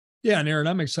Yeah, and Aaron,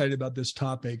 I'm excited about this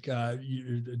topic.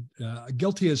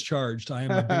 Guilty as charged. I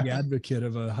am a big advocate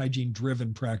of a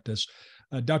hygiene-driven practice.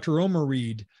 Dr. Omer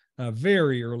Reed,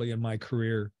 very early in my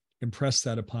career, impressed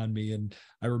that upon me. And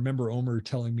I remember Omer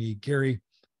telling me, Gary,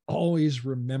 always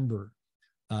remember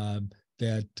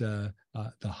that the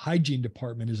hygiene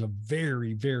department is a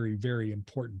very, very, very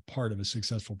important part of a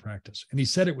successful practice. And he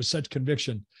said it with such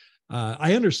conviction.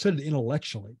 I understood it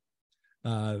intellectually.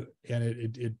 And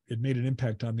it made an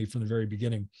impact on me from the very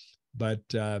beginning, but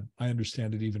I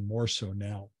understand it even more so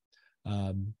now.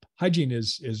 Hygiene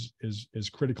is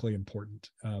critically important.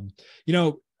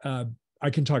 I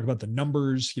can talk about the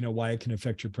numbers, why it can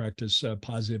affect your practice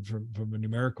positive from a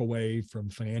numerical way,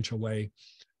 from financial way.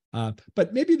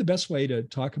 But maybe the best way to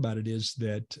talk about it is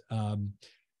that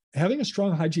having a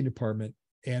strong hygiene department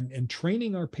and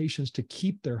training our patients to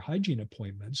keep their hygiene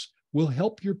appointments will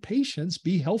help your patients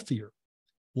be healthier.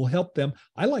 Will help them.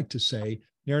 I like to say,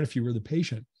 Naren, if you were the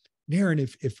patient, Naren,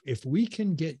 if we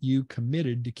can get you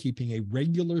committed to keeping a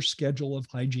regular schedule of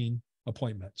hygiene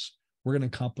appointments, we're going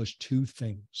to accomplish two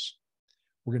things.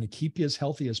 We're going to keep you as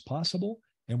healthy as possible,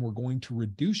 and we're going to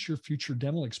reduce your future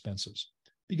dental expenses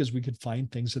because we could find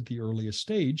things at the earliest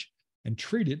stage and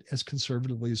treat it as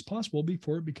conservatively as possible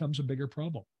before it becomes a bigger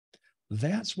problem.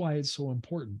 That's why it's so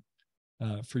important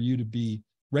for you to be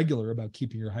regular about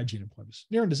keeping your hygiene appointments.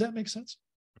 Naren, does that make sense?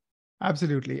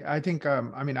 Absolutely. I think,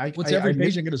 what's every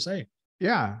patient going to say?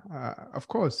 Yeah, of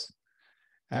course.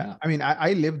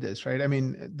 I live this, right?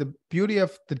 The beauty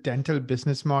of the dental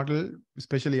business model,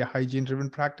 especially a hygiene-driven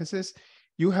practices,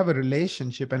 you have a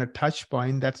relationship and a touch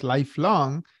point that's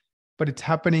lifelong, but it's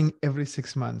happening every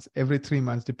 6 months, every 3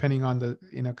 months, depending on the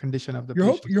condition of the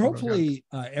patient. You're hopefully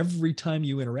every time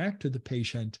you interact with the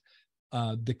patient,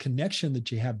 the connection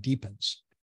that you have deepens.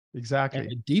 Exactly.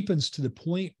 And it deepens to the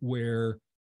point where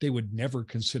they would never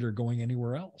consider going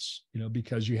anywhere else,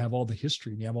 because you have all the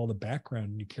history and you have all the background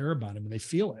and you care about them and they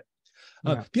feel it.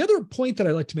 Yeah. The other point that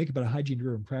I like to make about a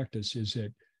hygiene-driven practice is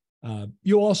that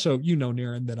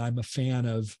Naren, that I'm a fan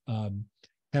of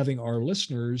having our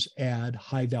listeners add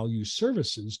high-value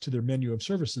services to their menu of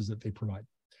services that they provide.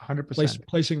 100%.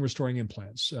 Placing, restoring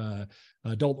implants,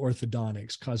 adult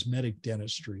orthodontics, cosmetic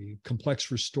dentistry,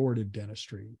 complex restorative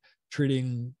dentistry,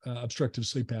 treating obstructive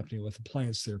sleep apnea with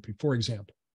appliance therapy, for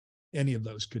example. Any of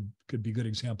those could be good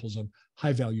examples of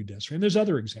high-value dentistry. And there's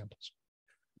other examples.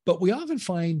 But we often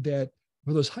find that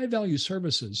for those high-value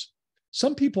services,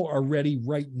 some people are ready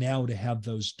right now to have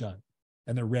those done,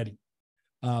 and they're ready.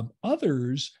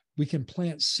 Others, we can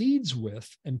plant seeds with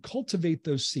and cultivate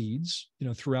those seeds,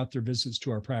 throughout their visits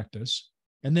to our practice.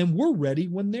 And then we're ready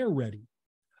when they're ready.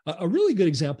 A really good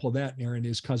example of that, Naren,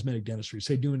 is cosmetic dentistry,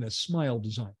 say doing a smile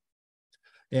design.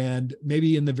 And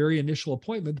maybe in the very initial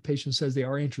appointment, the patient says they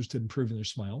are interested in improving their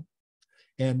smile.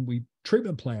 And we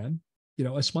treatment plan,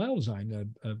 a smile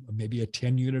design, maybe a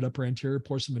 10-unit upper anterior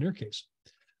porcelain veneer case.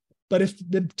 But if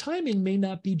the timing may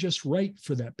not be just right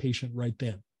for that patient right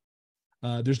then,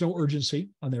 there's no urgency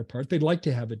on their part. They'd like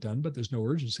to have it done, but there's no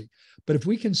urgency. But if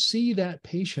we can see that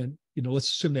patient, let's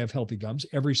assume they have healthy gums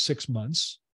every 6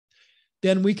 months,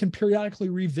 then we can periodically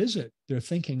revisit their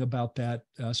thinking about that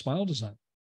smile design.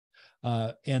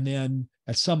 And then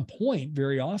at some point,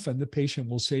 very often, the patient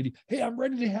will say, hey, I'm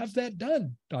ready to have that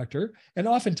done, doctor. And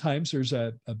oftentimes there's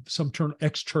some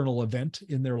external event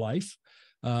in their life.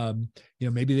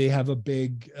 Maybe they have a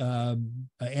big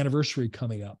anniversary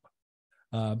coming up.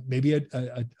 Maybe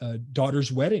a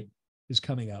daughter's wedding is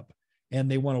coming up and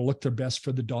they want to look their best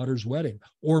for the daughter's wedding.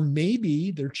 Or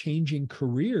maybe they're changing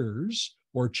careers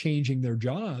or changing their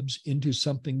jobs into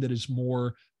something that is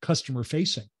more customer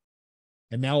facing.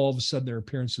 And now all of a sudden their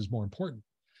appearance is more important.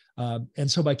 And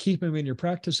so by keeping them in your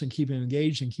practice and keeping them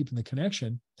engaged and keeping the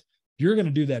connection, you're going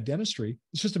to do that dentistry.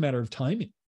 It's just a matter of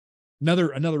timing.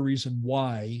 Another reason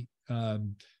why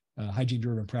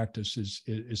hygiene-driven practice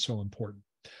is so important.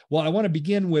 Well, I want to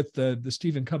begin with the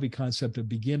Stephen Covey concept of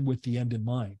begin with the end in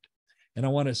mind. And I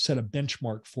want to set a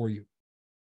benchmark for you.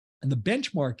 And the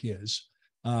benchmark is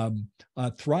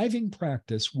a thriving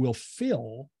practice will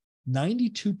fill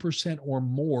 92% or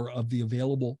more of the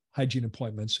available hygiene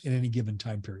appointments in any given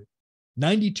time period.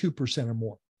 92% or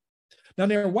more. Now,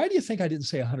 Naren, why do you think I didn't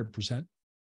say 100%?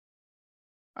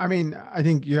 I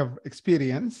think you have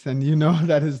experience and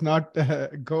that is not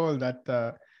a goal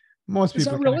that most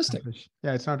people can accomplish.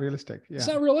 Yeah, it's not realistic. Yeah. It's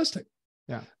not realistic.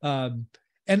 Yeah.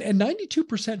 And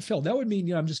 92% fill, that would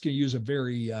mean, I'm just going to use a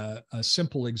very a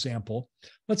simple example.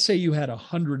 Let's say you had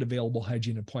 100 available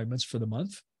hygiene appointments for the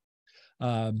month.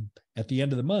 At the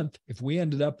end of the month, if we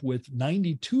ended up with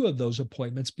 92 of those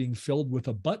appointments being filled with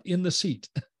a butt in the seat,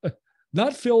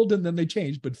 not filled and then they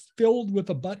change, but filled with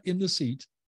a butt in the seat,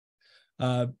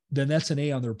 then that's an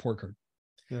A on the report card.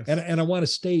 Yes. And I want to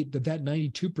state that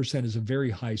 92% is a very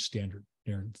high standard,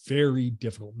 Aaron. Very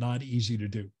difficult, not easy to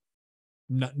do.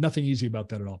 Nothing easy about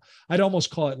that at all. I'd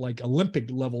almost call it like Olympic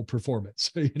level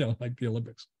performance, like the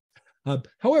Olympics.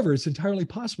 However, it's entirely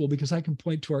possible because I can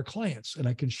point to our clients and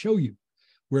I can show you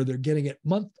where they're getting it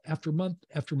month after month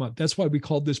after month. That's why we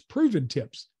call this proven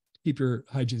tips to keep your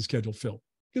hygiene schedule filled,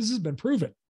 because this has been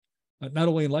proven, not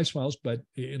only in LifeSmiles, but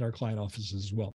in our client offices as well.